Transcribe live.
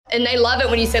And they love it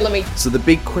when you say, let me. So the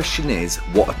big question is,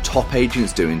 what are top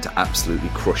agents doing to absolutely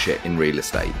crush it in real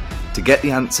estate? To get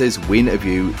the answers, we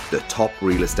interview the top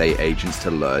real estate agents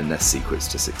to learn their secrets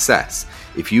to success.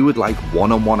 If you would like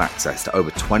one-on-one access to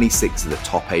over 26 of the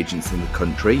top agents in the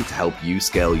country to help you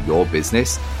scale your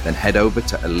business, then head over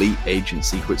to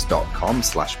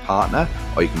eliteagentsecrets.com/partner,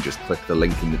 or you can just click the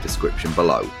link in the description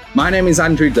below. My name is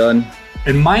Andrew Dunn.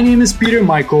 And my name is Peter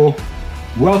Michael.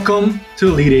 Welcome to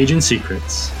Elite Agent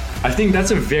Secrets. I think that's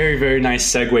a very, very nice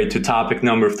segue to topic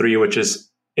number 3, which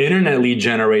is internet lead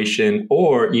generation,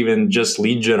 or even just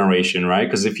lead generation, right?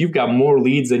 Because if you've got more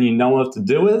leads than you know what to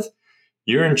do with,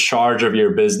 you're in charge of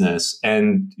your business.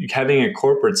 And having a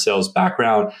corporate sales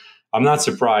background, I'm not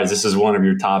surprised this is one of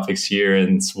your topics here.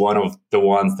 And it's one of the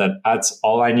ones that's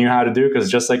all I knew how to do, because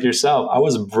just like yourself, I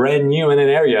was brand new in an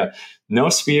area. No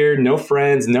sphere, no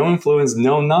friends, no influence,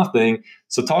 no nothing.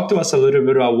 So talk to us a little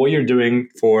bit about what you're doing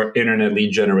for internet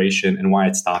lead generation and why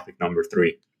it's topic number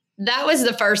 3. That was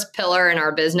the first pillar in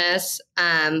our business.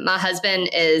 My husband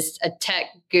is a tech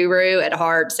guru at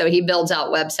heart, so he builds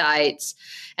out websites.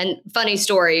 And funny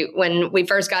story, when we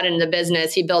first got into the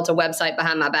business, he built a website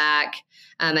behind my back.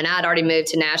 And I'd already moved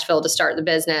to Nashville to start the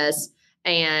business.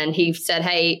 And he said,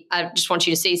 hey, I just want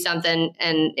you to see something.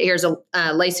 And here's a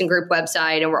Lacing Group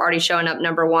website. And we're already showing up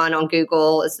number 1 on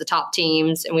Google as the top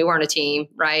teams. And we weren't a team,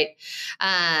 right?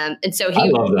 And so I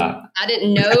love that. I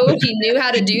didn't know he knew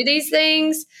how to do these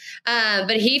things.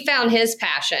 But he found his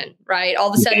passion, right? All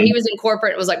of a sudden he was in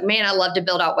corporate and was like, man, I love to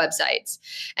build out websites.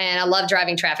 And I love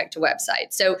driving traffic to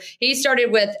websites. So he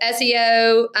started with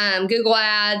SEO, Google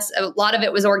Ads. A lot of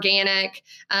it was organic,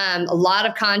 a lot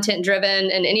of content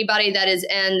driven. And anybody that is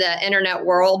in the internet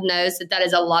world knows that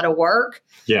is a lot of work.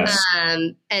 Yes.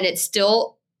 And it's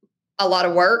still a lot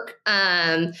of work.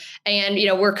 And,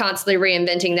 we're constantly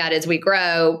reinventing that as we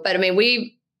grow. But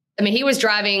he was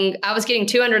driving, I was getting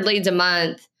 200 leads a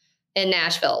month in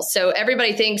Nashville. So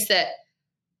everybody thinks that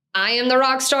I am the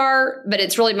rock star, but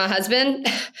it's really my husband.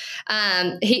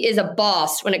 He is a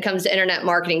boss when it comes to internet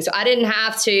marketing. So I didn't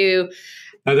have to.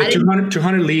 Now the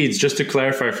 200 leads, just to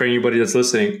clarify for anybody that's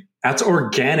listening, that's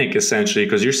organic essentially,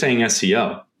 because you're saying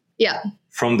SEO. Yeah.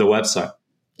 From the website.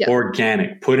 Yeah.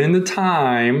 Organic. Put in the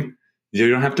time. You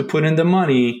don't have to put in the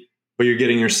money, but you're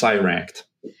getting your site ranked.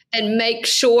 And make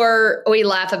sure, we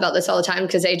laugh about this all the time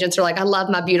because agents are like, I love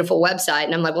my beautiful website.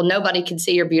 And I'm like, well, nobody can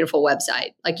see your beautiful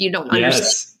website. Like, you don't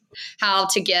understand how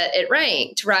to get it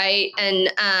ranked, right?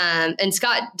 And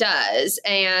Scott does.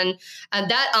 And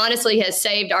that honestly has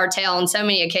saved our tail on so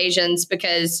many occasions,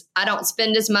 because I don't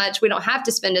spend as much. We don't have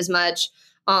to spend as much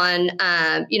on,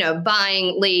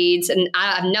 buying leads. And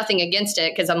I have nothing against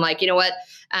it, because I'm like, you know what?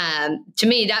 To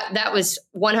me, that was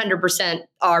 100%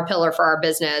 our pillar for our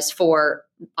business for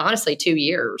honestly 2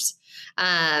 years.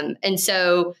 And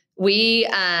so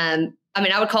I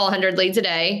would call 100 leads a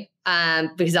day,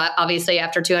 because obviously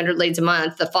after 200 leads a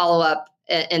month, the follow-up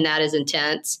in that is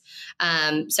intense.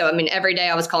 Every day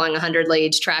I was calling 100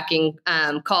 leads, tracking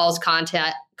calls,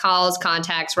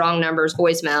 contacts, wrong numbers,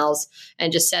 voicemails,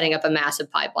 and just setting up a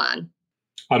massive pipeline.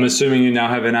 I'm assuming you now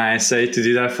have an ISA to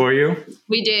do that for you?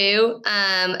 We do.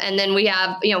 And then we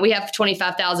have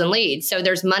 25,000 leads. So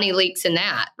there's money leaks in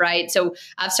that, right? So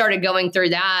I've started going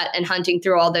through that and hunting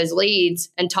through all those leads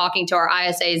and talking to our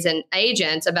ISAs and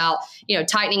agents about,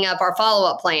 tightening up our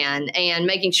follow-up plan and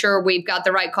making sure we've got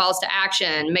the right calls to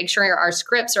action, make sure our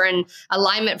scripts are in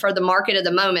alignment for the market of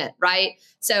the moment, right?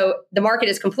 So the market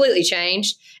has completely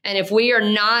changed. And if we are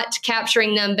not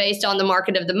capturing them based on the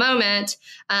market of the moment,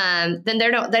 then they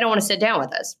don't want to sit down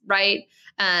with us, right?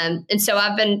 And so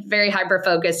I've been very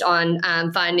hyper-focused on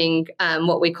finding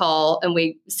what we call,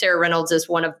 Sarah Reynolds is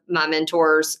one of my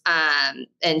mentors,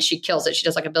 and she kills it. She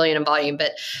does like $1 billion in volume,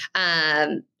 but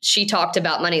she talked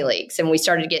about money leaks, and we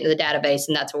started to get into the database,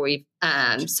 and that's where we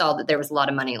saw that there was a lot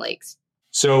of money leaks.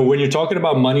 So when you're talking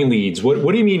about money leads, what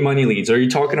do you mean money leads? Are you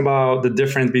talking about the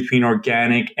difference between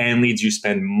organic and leads you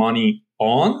spend money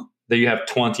on, that you have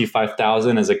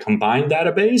 25,000 as a combined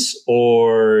database,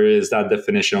 or is that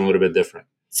definition a little bit different?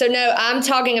 So no, I'm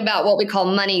talking about what we call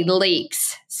money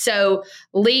leaks. So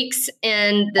leaks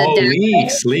in the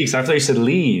database. Leaks. I thought you said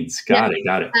leads. Got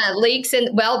it. Leaks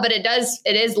but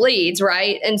it is leads,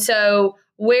 right? And so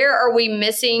where are we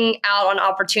missing out on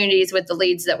opportunities with the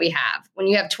leads that we have? When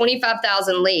you have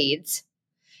 25,000 leads,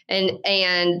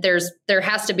 and there's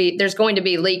going to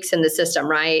be leaks in the system,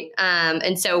 right?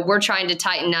 And so we're trying to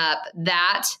tighten up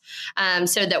that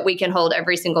so that we can hold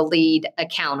every single lead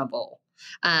accountable.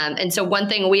 And so one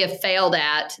thing we have failed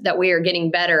at that we are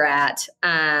getting better at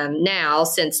now,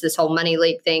 since this whole money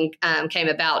leak thing came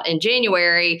about in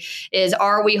January, is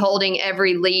are we holding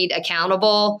every lead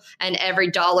accountable and every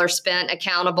dollar spent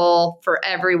accountable for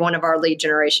every one of our lead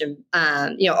generation,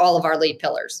 all of our lead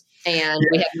pillars? And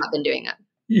we have not been doing that.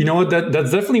 You know what?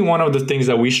 That's definitely one of the things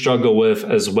that we struggle with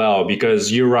as well,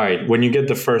 because you're right. When you get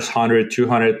the first 100,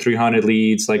 200, 300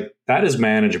 leads, like that is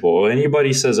manageable.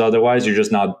 Anybody says otherwise, you're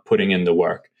just not putting in the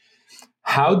work.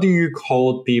 How do you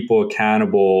hold people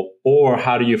accountable, or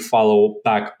how do you follow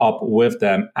back up with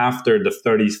them after the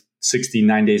 30, 60,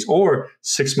 9 days or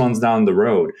 6 months down the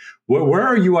road? Where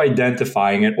are you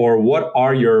identifying it, or what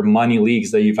are your money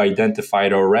leaks that you've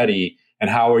identified already, and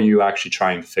how are you actually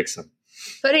trying to fix them?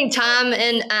 Putting time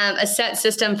in a set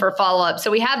system for follow-up.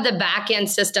 So we have the back-end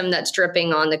system that's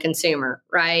dripping on the consumer,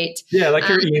 right? Yeah, like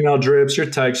your email drips, your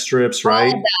text drips,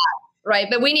 right? Right.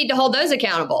 But we need to hold those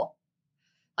accountable.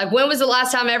 Like, when was the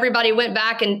last time everybody went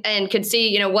back and could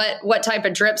see, what type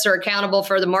of drips are accountable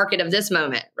for the market of this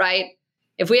moment, right?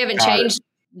 If we haven't changed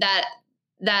that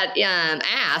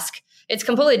ask, it's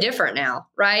completely different now,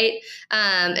 right?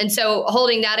 And so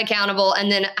holding that accountable,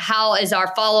 and then how is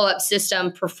our follow-up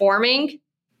system performing?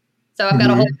 So I've got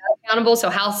to hold that accountable. So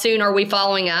how soon are we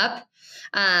following up?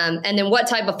 And then what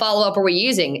type of follow-up are we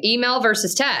using? Email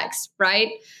versus text, right?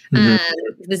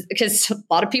 Because a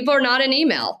lot of people are not in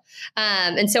email.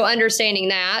 And so understanding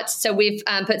that. So we've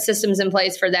put systems in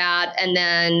place for that. And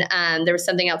then there was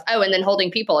something else. Oh, and then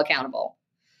holding people accountable.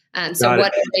 So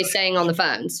what are they saying on the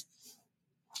phones?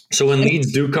 So when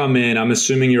leads do come in, I'm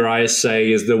assuming your ISA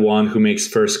is the one who makes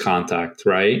first contact,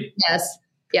 right? Yes.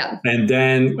 Yeah. And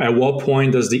then at what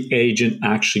point does the agent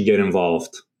actually get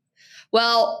involved?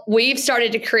 Well, we've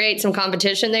started to create some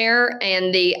competition there,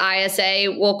 and the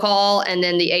ISA will call, and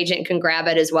then the agent can grab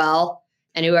it as well.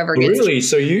 And whoever gets really,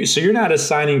 so you're not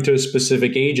assigning to a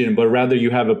specific agent, but rather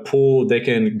you have a pool they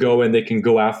can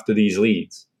go after these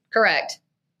leads. Correct.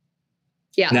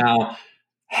 Yeah. Now,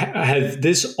 has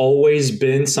this always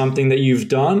been something that you've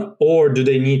done, or do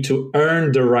they need to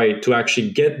earn the right to actually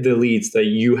get the leads that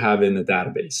you have in the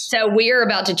database? So we are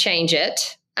about to change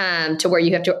it to where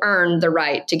you have to earn the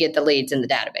right to get the leads in the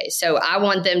database. So I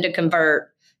want them to convert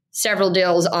several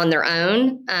deals on their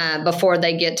own before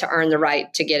they get to earn the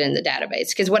right to get in the database.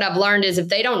 Because what I've learned is if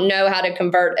they don't know how to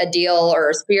convert a deal or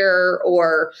a spear,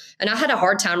 and I had a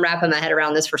hard time wrapping my head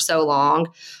around this for so long,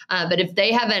 but if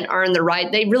they haven't earned the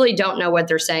right, they really don't know what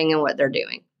they're saying and what they're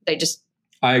doing.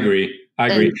 I agree.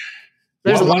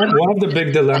 One of the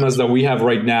big dilemmas that we have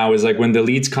right now is like when the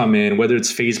leads come in, whether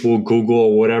it's Facebook, Google,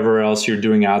 or whatever else you're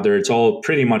doing out there, it's all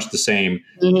pretty much the same.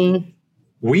 Mm-hmm.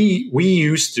 We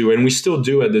used to, and we still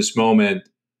do at this moment,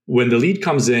 when the lead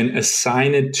comes in,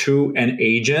 assign it to an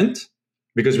agent,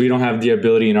 because we don't have the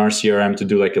ability in our CRM to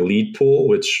do like a lead pool,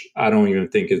 which I don't even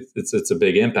think it's a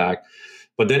big impact.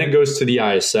 But then it goes to the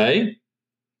ISA,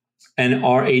 and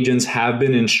our agents have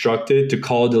been instructed to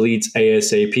call the leads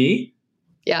ASAP.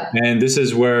 Yeah. And this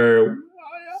is where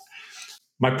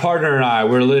my partner and I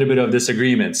were a little bit of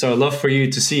disagreement. So I'd love for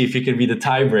you to see if you can be the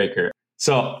tiebreaker.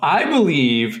 So I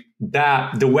believe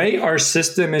that the way our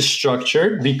system is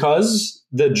structured, because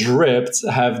the drifts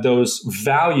have those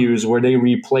values where they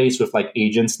replace with like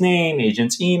agent's name,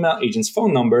 agent's email, agent's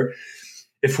phone number.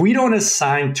 If we don't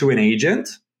assign to an agent,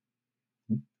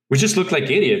 we just look like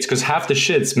idiots because half the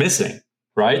shit's missing,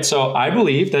 right? So I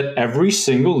believe that every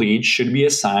single lead should be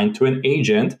assigned to an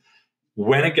agent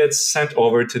when it gets sent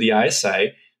over to the ISA.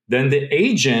 Then the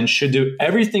agent should do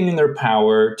everything in their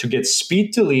power to get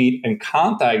speed to lead and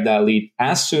contact that lead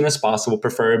as soon as possible,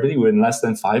 preferably within less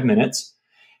than 5 minutes,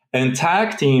 and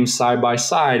tag team side by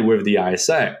side with the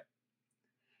ISA.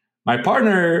 My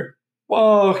partner,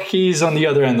 well, he's on the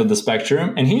other end of the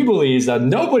spectrum, and he believes that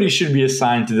nobody should be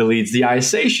assigned to the leads. The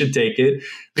ISA should take it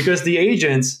because the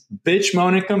agents bitch,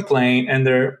 moan, and complain, and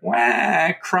they're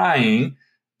crying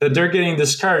that they're getting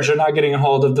discouraged or not getting a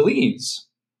hold of the leads.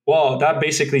 Well, that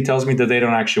basically tells me that they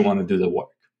don't actually want to do the work,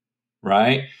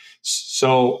 right?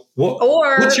 So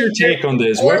what's your take on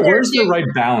this? Where's the right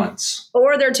balance?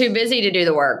 Or they're too busy to do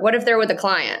the work. What if they're with a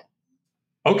client?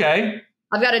 Okay.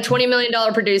 I've got a $20 million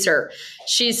producer.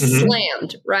 She's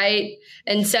slammed, right?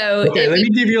 And so... Okay, let me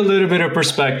give you a little bit of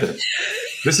perspective.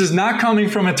 This is not coming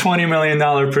from a $20 million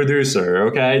producer,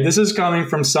 okay? This is coming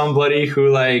from somebody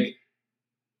who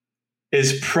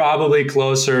is probably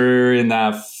closer in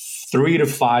that 3 to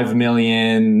 5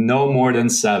 million, no more than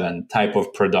 7 type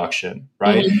of production,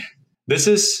 right? Mm-hmm. This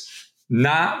is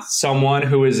not someone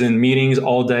who is in meetings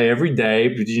all day, every day.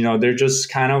 But, they're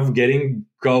just kind of getting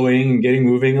going, getting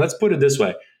moving. Let's put it this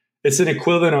way. It's an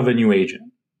equivalent of a new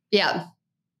agent. Yeah.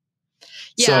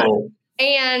 Yeah. So,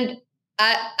 and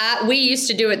we used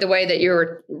to do it the way that you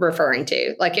were referring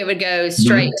to. Like it would go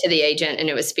straight to the agent and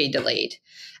it was speed to lead.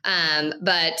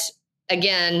 But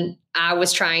again, I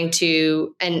was trying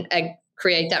to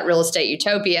create that real estate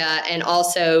utopia and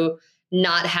also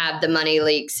not have the money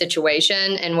leak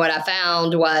situation. And what I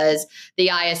found was the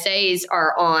ISAs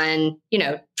are on,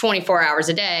 24 hours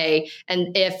a day.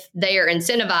 And if they are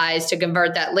incentivized to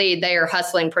convert that lead, they are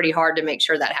hustling pretty hard to make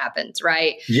sure that happens.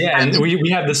 Right. Yeah. And we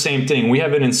have the same thing. We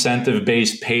have an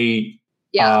incentive-based pay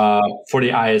for the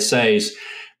ISAs.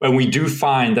 And we do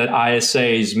find that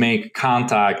ISAs make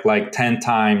contact like 10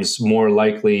 times more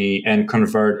likely and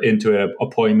convert into an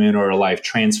appointment or a live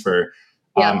transfer.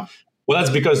 Yeah. Well,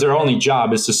 that's because their only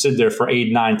job is to sit there for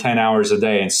 8, 9, 10 hours a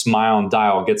day and smile and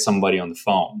dial, get somebody on the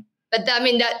phone. But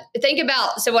think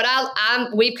about, so what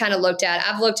we've kind of looked at,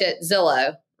 I've looked at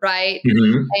Zillow, right?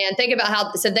 Mm-hmm. And think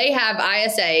about so they have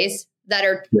ISAs that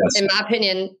are, in my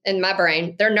opinion, in my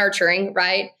brain, they're nurturing,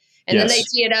 right? And then they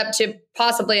tee it up to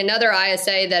possibly another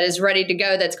ISA that is ready to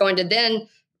go, that's going to then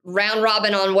round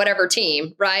robin on whatever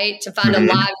team, right? To find a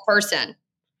live person.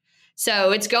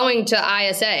 So it's going to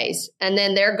ISAs, and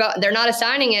then they're not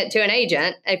assigning it to an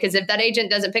agent, because if that agent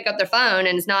doesn't pick up their phone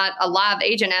and is not a live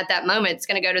agent at that moment, it's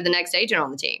going to go to the next agent on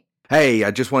the team. Hey,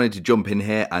 I just wanted to jump in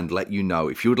here and let you know,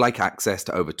 if you would like access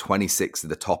to over 26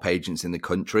 of the top agents in the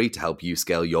country to help you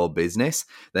scale your business,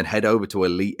 then head over to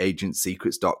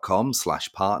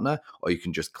eliteagentsecrets.com/partner, or you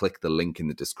can just click the link in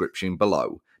the description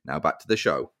below. Now back to the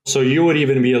show. So you would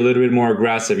even be a little bit more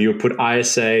aggressive. You would put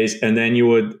ISAs, and then you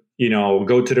would,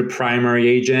 go to the primary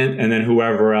agent and then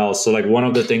whoever else. So like one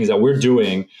of the things that we're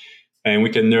doing, and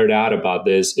we can nerd out about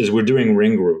this, is we're doing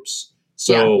ring groups.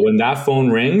 So when that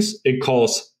phone rings, it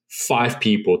calls 5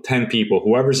 people, 10 people,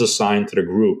 whoever's assigned to the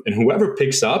group, and whoever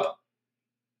picks up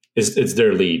it's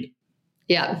their lead.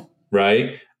 Yeah.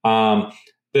 Right.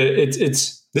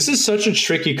 This is such a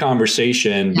tricky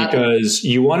conversation because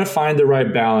you want to find the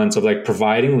right balance of like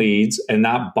providing leads and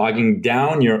not bogging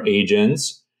down your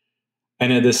agents.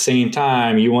 And at the same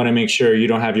time, you want to make sure you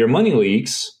don't have your money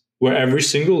leaks where every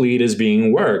single lead is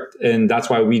being worked. And that's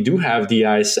why we do have the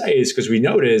ISAs, because we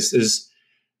notice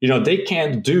they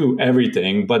can't do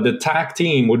everything, but the TAC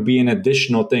team would be an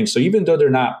additional thing. So even though they're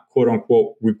not, quote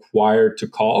unquote, required to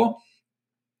call,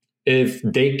 if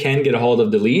they can get a hold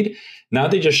of the lead, now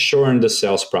they just shorten the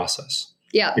sales process.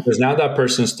 Yeah. Because now that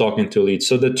person's talking to leads.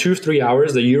 So the 2-3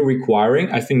 hours that you're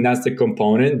requiring, I think that's the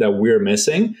component that we're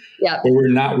missing. Yeah. Where we're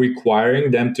not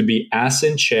requiring them to be ass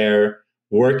in chair,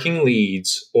 working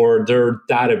leads or their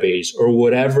database or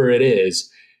whatever it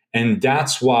is. And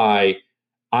that's why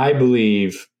I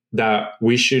believe that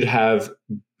we should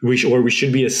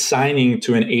be assigning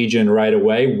to an agent right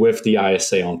away with the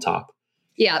ISA on top.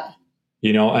 Yeah.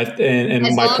 And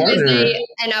as my partner,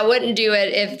 and I wouldn't do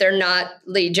it if they're not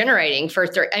lead generating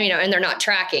and they're not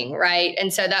tracking, right?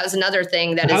 And so that was another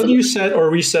thing how do you set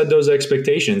or reset those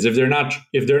expectations? If they're not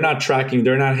tracking,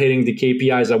 they're not hitting the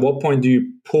KPIs. At what point do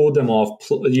you pull them off?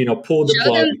 Pull the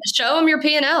plug. Show them your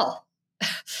P&L.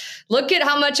 Look at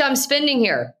how much I'm spending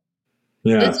here.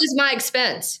 Yeah. This is my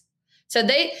expense. So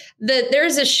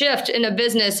there's a shift in a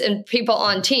business and people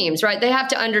on teams, right? They have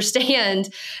to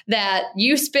understand that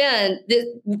you spend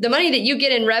the money that you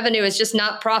get in revenue is just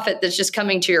not profit that's just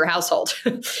coming to your household.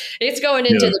 It's going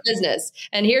into the business.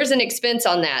 And here's an expense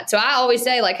on that. So I always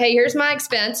say like, hey, here's my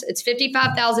expense. It's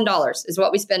 $55,000 is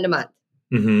what we spend a month.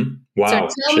 Mm-hmm. Wow.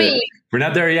 So tell me. We're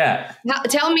not there yet.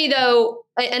 Tell me though,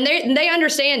 and they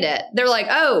understand it. They're like,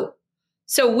 oh,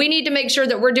 so we need to make sure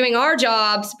that we're doing our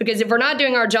jobs, because if we're not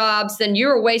doing our jobs, then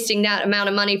you're wasting that amount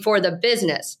of money for the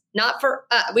business, not for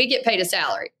we get paid a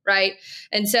salary, right?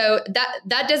 And so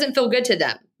that doesn't feel good to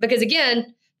them, because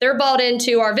again, they're bought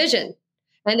into our vision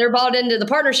and they're bought into the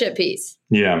partnership piece.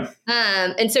 Yeah.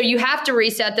 And so you have to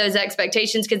reset those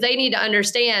expectations, because they need to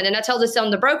understand. And I tell this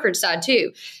on the brokerage side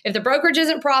too. If the brokerage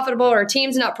isn't profitable or a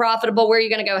team's not profitable, where are you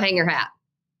going to go hang your hat?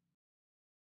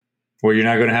 Well, you're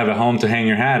not going to have a home to hang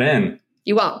your hat in.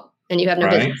 You won't, and you have no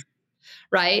business,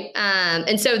 right?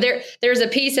 And so there's a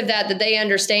piece of that they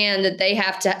understand that they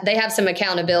have some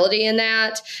accountability in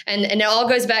that, and it all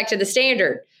goes back to the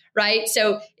standard, right?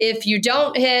 So if you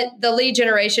don't hit the lead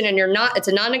generation and it's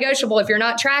a non-negotiable. If you're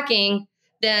not tracking,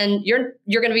 then you're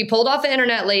going to be pulled off the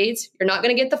internet leads. You're not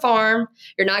going to get the farm.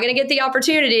 You're not going to get the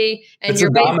opportunity, and it's a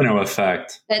domino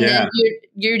effect. And then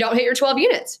you don't hit your 12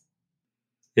 units.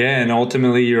 Yeah, and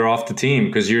ultimately you're off the team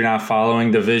because you're not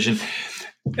following the vision.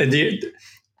 And the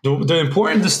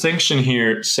important distinction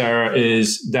here, Sarah,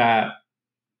 is that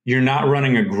you're not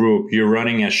running a group, you're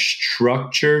running a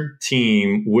structured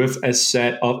team with a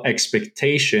set of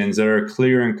expectations that are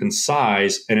clear and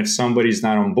concise. And if somebody's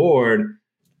not on board,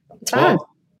 well,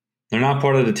 they're not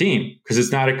part of the team because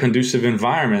it's not a conducive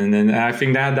environment. And I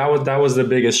think that was the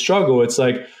biggest struggle. It's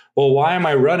like, well, why am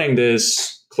I running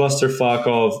this clusterfuck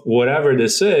of whatever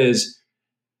this is?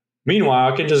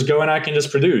 Meanwhile, I can just go and I can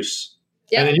just produce.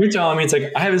 Yep. And then you're telling me it's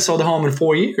like, I haven't sold a home in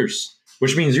 4 years,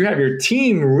 which means you have your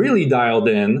team really dialed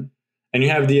in and you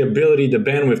have the ability, the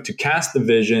bandwidth to cast the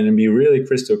vision and be really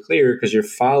crystal clear because you're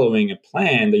following a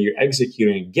plan that you're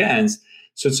executing against.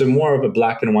 So it's more of a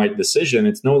black and white decision.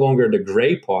 It's no longer the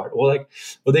gray part. Well,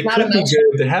 they could be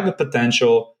good. They have a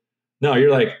potential. No,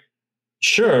 you're like,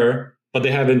 sure, but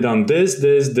they haven't done this,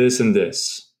 and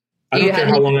this. I don't care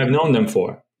how long I've known them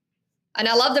for. And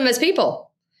I love them as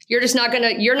people. You're not going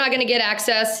to get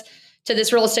access to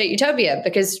this real estate utopia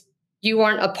because you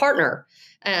aren't a partner.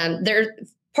 Their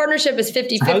partnership is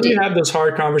 50-50. How do you have those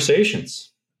hard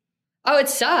conversations? Oh, it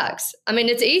sucks. I mean,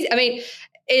 it's easy. I mean,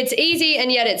 it's easy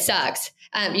and yet it sucks.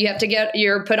 You have to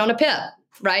you're put on a PIP,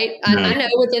 right? I know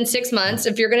within 6 months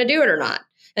if you're going to do it or not.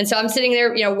 And so I'm sitting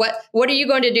there, what are you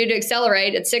going to do to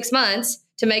accelerate at 6 months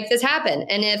to make this happen?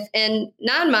 And if in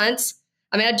 9 months,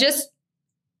 I mean, I just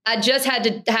had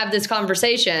to have this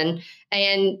conversation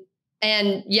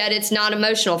and yet it's not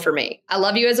emotional for me. I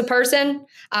love you as a person.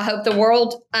 I hope the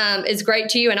world is great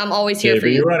to you and I'm always here for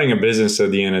you. You're running a business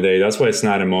at the end of the day. That's why it's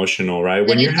not emotional, right?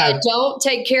 When I don't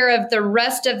take care of the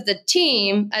rest of the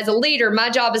team as a leader, my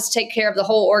job is to take care of the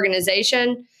whole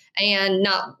organization and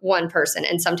not one person.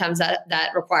 And sometimes that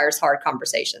requires hard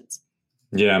conversations.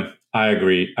 Yeah, I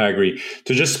agree.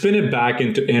 To just spin it back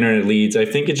into internet leads, I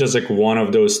think it's just like one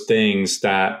of those things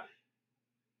that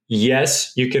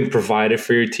yes, you can provide it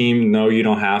for your team. No, you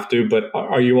don't have to. But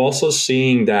are you also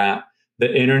seeing that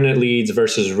the internet leads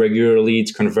versus regular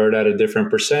leads convert at a different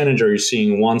percentage? Are you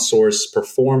seeing one source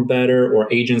perform better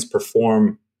or agents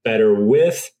perform better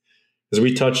with? Because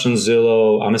we touched on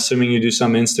Zillow. I'm assuming you do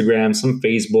some Instagram, some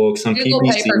Facebook, some Google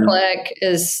PPC. Pay-per-click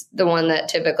is the one that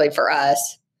typically for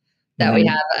us that we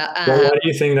have. Well, why do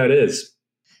you think that is?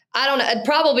 I don't know.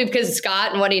 Probably because of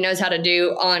Scott and what he knows how to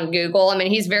do on Google. I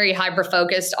mean, he's very hyper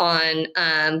focused on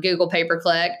Google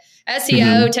pay-per-click.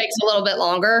 SEO takes a little bit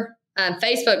longer.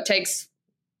 Facebook takes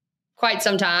quite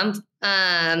some time.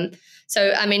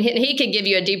 So, I mean, he could give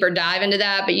you a deeper dive into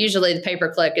that, but usually the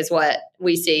pay-per-click is what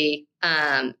we see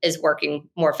is working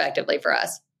more effectively for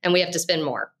us. And we have to spend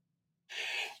more.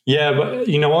 Yeah, but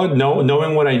you know what?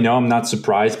 Knowing what I know, I'm not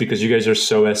surprised because you guys are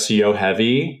so SEO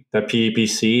heavy that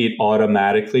PPC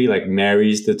automatically like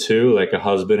marries the two, like a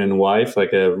husband and wife,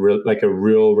 like a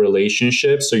real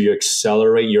relationship. So you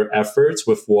accelerate your efforts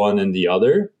with one and the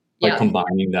other by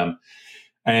combining them.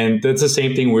 And that's the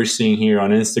same thing we're seeing here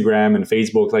on Instagram and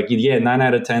Facebook. Like, 9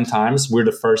 out of 10 times we're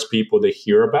the first people they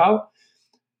hear about,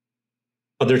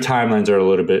 but their timelines are a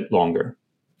little bit longer.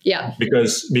 Yeah.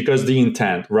 Because the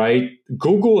intent, right?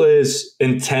 Google is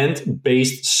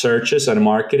intent-based searches and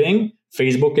marketing.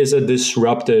 Facebook is a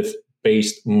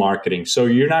disruptive-based marketing. So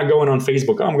you're not going on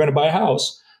Facebook, I'm going to buy a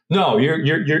house. No,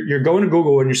 you're going to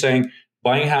Google and you're saying,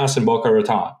 buying a house in Boca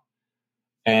Raton.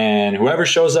 And whoever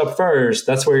shows up first,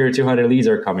 that's where your 200 leads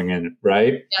are coming in,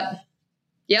 right?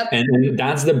 Yep. And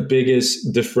that's the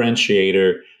biggest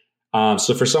differentiator.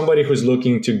 So for somebody who's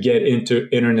looking to get into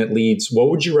internet leads, what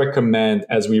would you recommend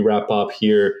as we wrap up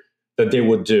here that they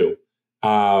would do?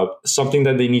 Something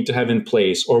that they need to have in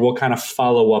place, or what kind of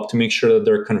follow up to make sure that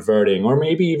they're converting, or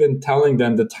maybe even telling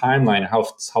them the timeline,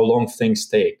 how long things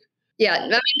take. Yeah. I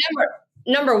mean,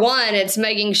 number one, it's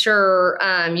making sure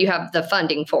you have the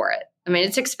funding for it. I mean,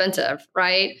 it's expensive,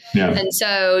 right? Yeah. And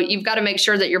so you've got to make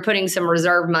sure that you're putting some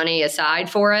reserve money aside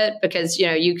for it because,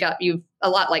 you've a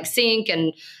lot like Sync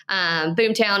and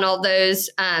Boomtown, all those.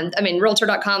 I mean,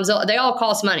 Realtor.com, they all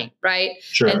cost money, right?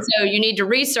 Sure. And so you need to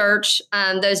research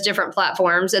those different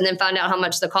platforms and then find out how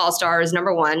much the costs are is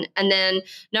number one. And then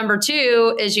number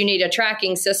two is you need a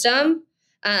tracking system.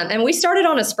 And we started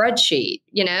on a spreadsheet,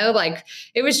 like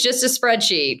it was just a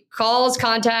spreadsheet, calls,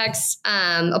 contacts,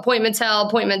 appointments held,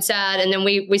 appointments set. And then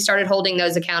we started holding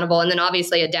those accountable. And then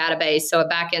obviously a database, so a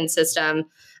back-end system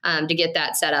to get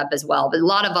that set up as well. But a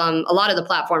lot of the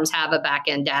platforms have a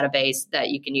back-end database that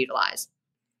you can utilize.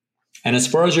 And as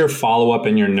far as your follow-up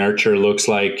and your nurture looks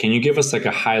like, can you give us like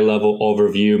a high-level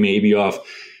overview maybe of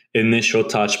initial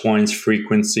touch points,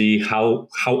 frequency, how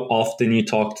often you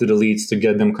talk to the leads to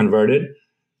get them converted?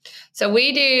 So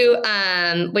we do,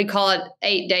 we call it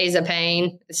 8 days of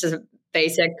pain. This is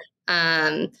basic.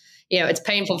 It's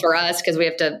painful for us because we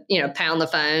have to, pound the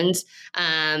phones.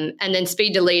 And then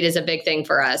speed to lead is a big thing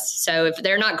for us. So if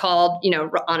they're not called,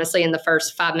 honestly, in the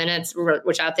first 5 minutes,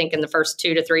 which I think in the first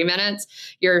 2 to 3 minutes,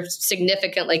 you're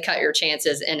significantly cut your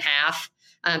chances in half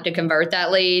to convert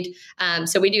that lead.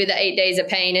 So we do the 8 days of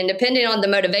pain, and depending on the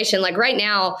motivation, like right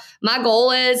now, my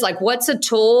goal is like, what's a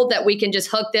tool that we can just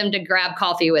hook them to grab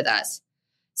coffee with us?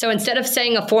 So instead of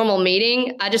saying a formal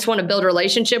meeting, I just want to build a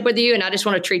relationship with you and I just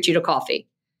want to treat you to coffee.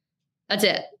 That's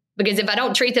it. Because if I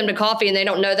don't treat them to coffee and they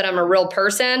don't know that I'm a real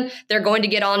person, they're going to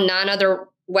get on 9 other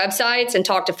websites and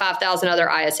talk to 5,000 other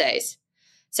ISAs.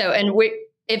 So,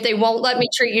 if they won't let me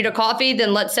treat you to coffee,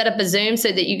 then let's set up a Zoom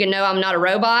so that you can know I'm not a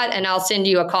robot, and I'll send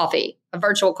you a coffee, a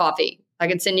virtual coffee. I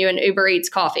can send you an Uber Eats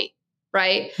coffee,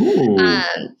 right?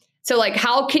 So like,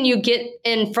 how can you get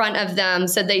in front of them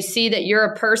so they see that you're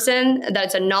a person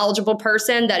that's a knowledgeable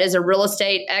person that is a real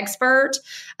estate expert?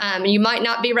 You might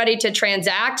not be ready to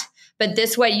transact, but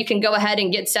this way you can go ahead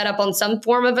and get set up on some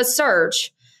form of a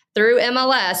search through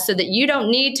MLS so that you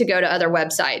don't need to go to other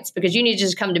websites, because you need to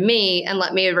just come to me and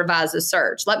let me revise the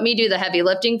search. Let me do the heavy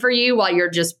lifting for you while you're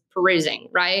just perusing,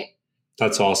 right?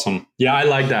 That's awesome. Yeah, I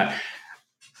like that.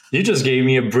 You just gave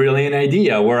me a brilliant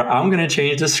idea where I'm going to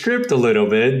change the script a little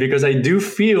bit, because I do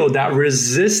feel that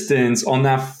resistance on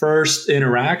that first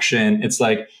interaction. It's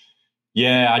like,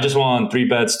 yeah, I just want 3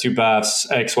 beds, 2 baths,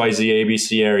 XYZ,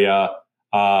 ABC area.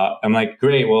 I'm like,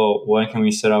 great. Well, when can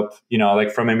we set up,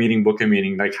 like from a meeting, book a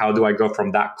meeting? Like, how do I go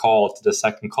from that call to the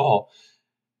second call?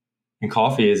 And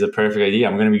coffee is a perfect idea.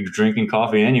 I'm going to be drinking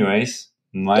coffee anyways.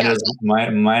 Might as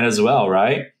well,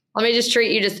 right? Let me just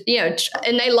treat you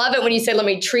and they love it when you say, let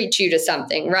me treat you to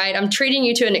something, right? I'm treating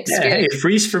you to an experience. Yeah, hey,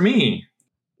 freeze for me.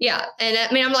 Yeah. And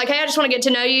I'm like, hey, I just want to get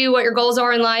to know you, what your goals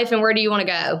are in life and where do you want to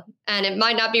go? And it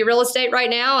might not be real estate right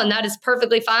now, and that is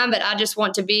perfectly fine, but I just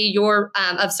want to be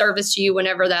of service to you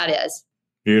whenever that is.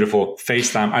 Beautiful.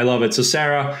 FaceTime. I love it. So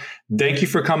Sarah, thank you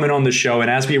for coming on the show.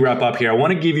 And as we wrap up here, I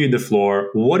want to give you the floor.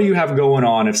 What do you have going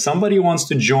on? If somebody wants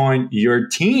to join your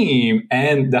team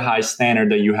and the high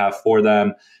standard that you have for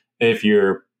them, if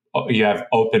you have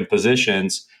open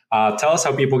positions, tell us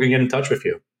how people can get in touch with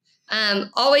you.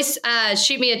 Always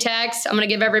shoot me a text. I'm going to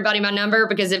give everybody my number,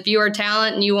 because if you are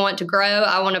talent and you want to grow,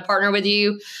 I want to partner with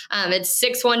you. It's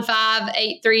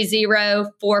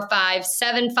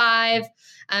 615-830-4575.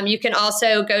 You can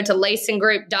also go to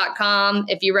lasongroup.com.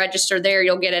 If you register there,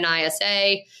 you'll get an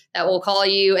ISA that will call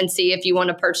you and see if you want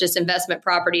to purchase investment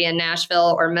property in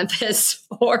Nashville or Memphis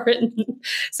or in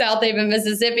South Haven,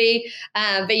 Mississippi.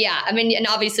 But yeah, and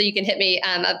obviously you can hit me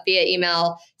up via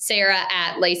email,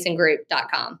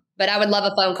 sarah@lasongroup.com. But I would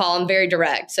love a phone call. I'm very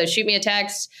direct. So shoot me a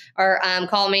text or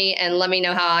call me and let me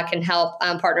know how I can help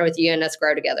partner with you and us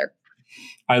grow together.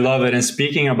 I love it. And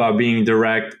speaking about being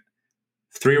direct,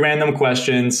 3 random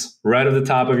questions right at the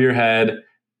top of your head,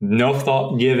 no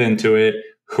thought given to it.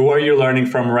 Who are you learning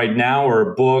from right now, or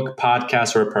a book,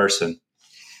 podcast, or a person?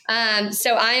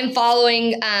 So I am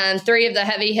following 3 of the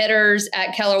heavy hitters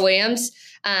at Keller Williams.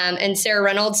 And Sarah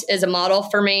Reynolds is a model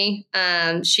for me.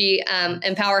 She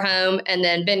Empower Home, and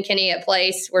then Ben Kinney at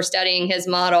Place. We're studying his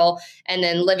model, and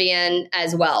then Livian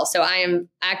as well. So I am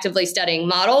actively studying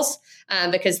models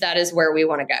because that is where we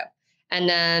want to go. And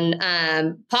then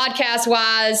podcast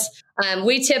wise,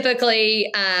 we typically,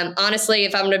 honestly,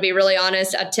 if I'm going to be really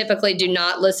honest, I typically do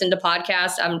not listen to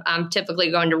podcasts. I'm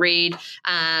typically going to read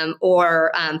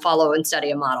or follow and study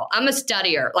a model. I'm a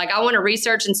studier. Like, I want to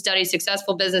research and study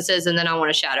successful businesses, and then I want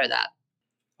to shadow that.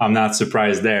 I'm not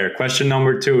surprised there. Question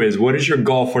number 2 is, what is your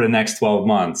goal for the next 12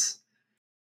 months?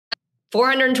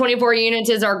 424 units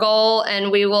is our goal,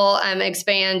 and we will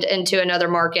expand into another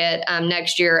market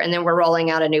next year. And then we're rolling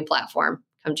out a new platform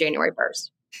come January 1st.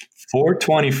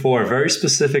 424, very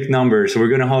specific number. So we're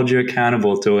going to hold you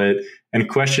accountable to it. And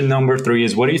question number 3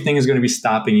 is, what do you think is going to be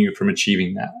stopping you from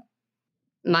achieving that?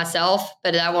 Myself,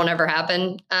 but that won't ever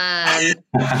happen.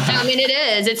 It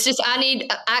is. It's just,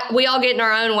 we all get in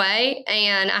our own way,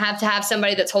 and I have to have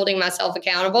somebody that's holding myself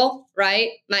accountable, right?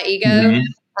 My ego. Mm-hmm.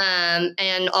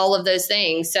 And all of those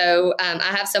things. So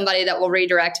I have somebody that will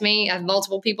redirect me. I have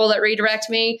multiple people that redirect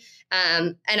me.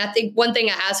 And I think one thing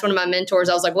I asked one of my mentors,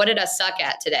 I was like, what did I suck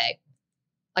at today?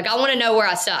 Like, I want to know where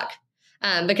I suck.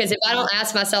 Because if I don't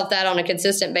ask myself that on a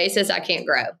consistent basis, I can't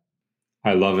grow.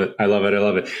 I love it. I love it. I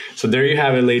love it. So there you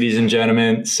have it, ladies and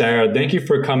gentlemen. Sarah, thank you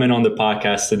for coming on the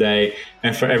podcast today.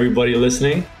 And for everybody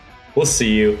listening, we'll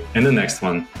see you in the next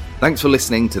one. Thanks for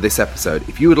listening to this episode.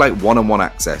 If you would like one-on-one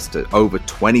access to over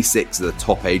 26 of the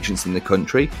top agents in the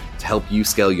country to help you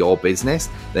scale your business,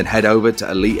 then head over to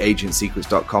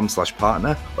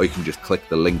eliteagentsecrets.com/partner, or you can just click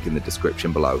the link in the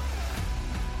description below.